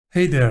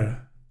Hey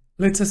there,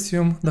 let's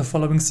assume the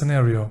following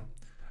scenario.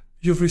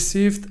 You've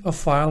received a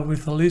file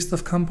with a list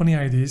of company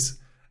IDs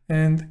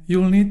and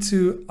you'll need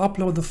to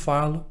upload the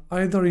file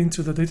either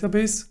into the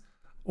database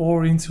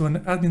or into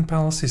an admin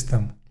panel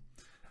system.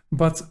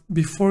 But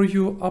before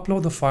you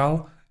upload the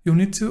file, you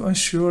need to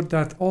ensure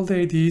that all the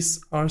IDs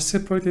are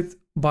separated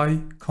by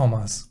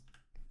commas.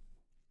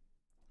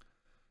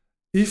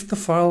 If the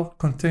file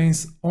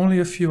contains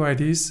only a few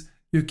IDs,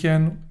 you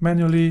can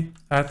manually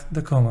add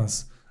the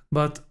commas.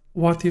 But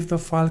what if the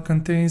file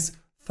contains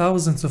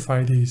thousands of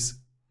IDs?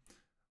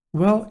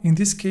 Well, in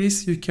this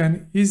case, you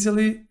can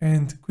easily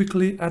and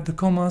quickly add the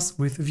commas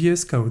with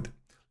vscode.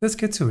 Let's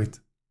get to it.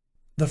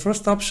 The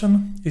first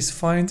option is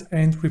find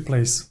and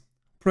replace.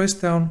 Press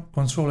down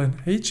Ctrl and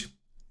H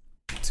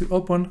to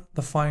open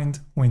the find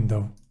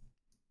window.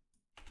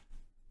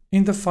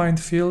 In the find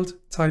field,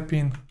 type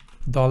in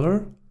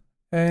 $,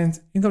 and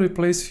in the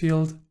replace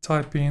field,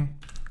 type in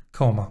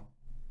comma.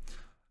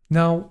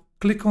 Now,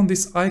 click on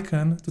this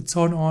icon to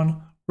turn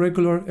on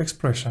regular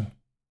expression.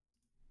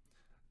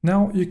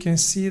 Now you can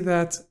see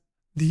that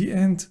the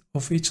end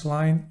of each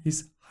line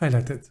is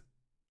highlighted.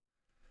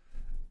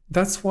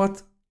 That's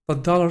what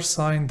the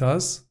 $sign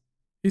does.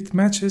 It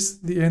matches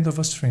the end of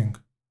a string.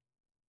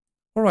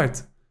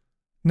 Alright,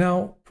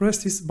 now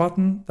press this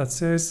button that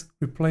says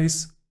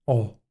replace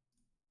all.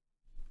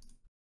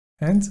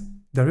 And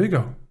there you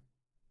go.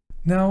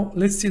 Now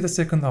let's see the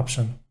second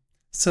option.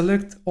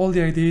 Select all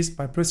the IDs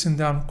by pressing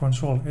down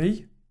Ctrl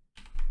A.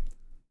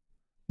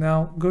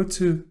 Now go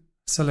to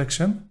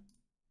Selection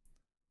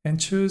and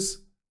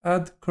choose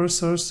Add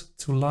Cursors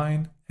to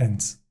Line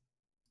Ends.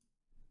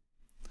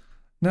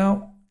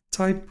 Now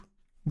type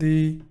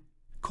the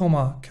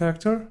comma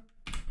character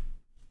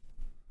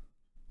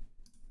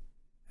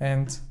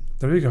and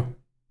there you go.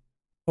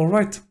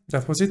 Alright,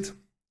 that was it.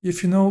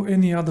 If you know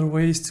any other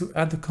ways to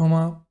add the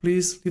comma,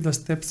 please leave the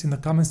steps in the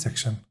comment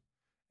section.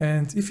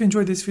 And if you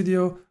enjoyed this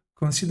video,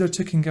 consider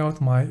checking out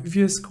my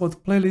VS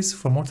Code playlist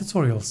for more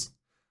tutorials.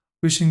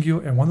 Wishing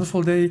you a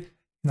wonderful day,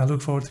 and I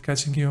look forward to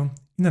catching you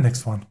in the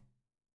next one.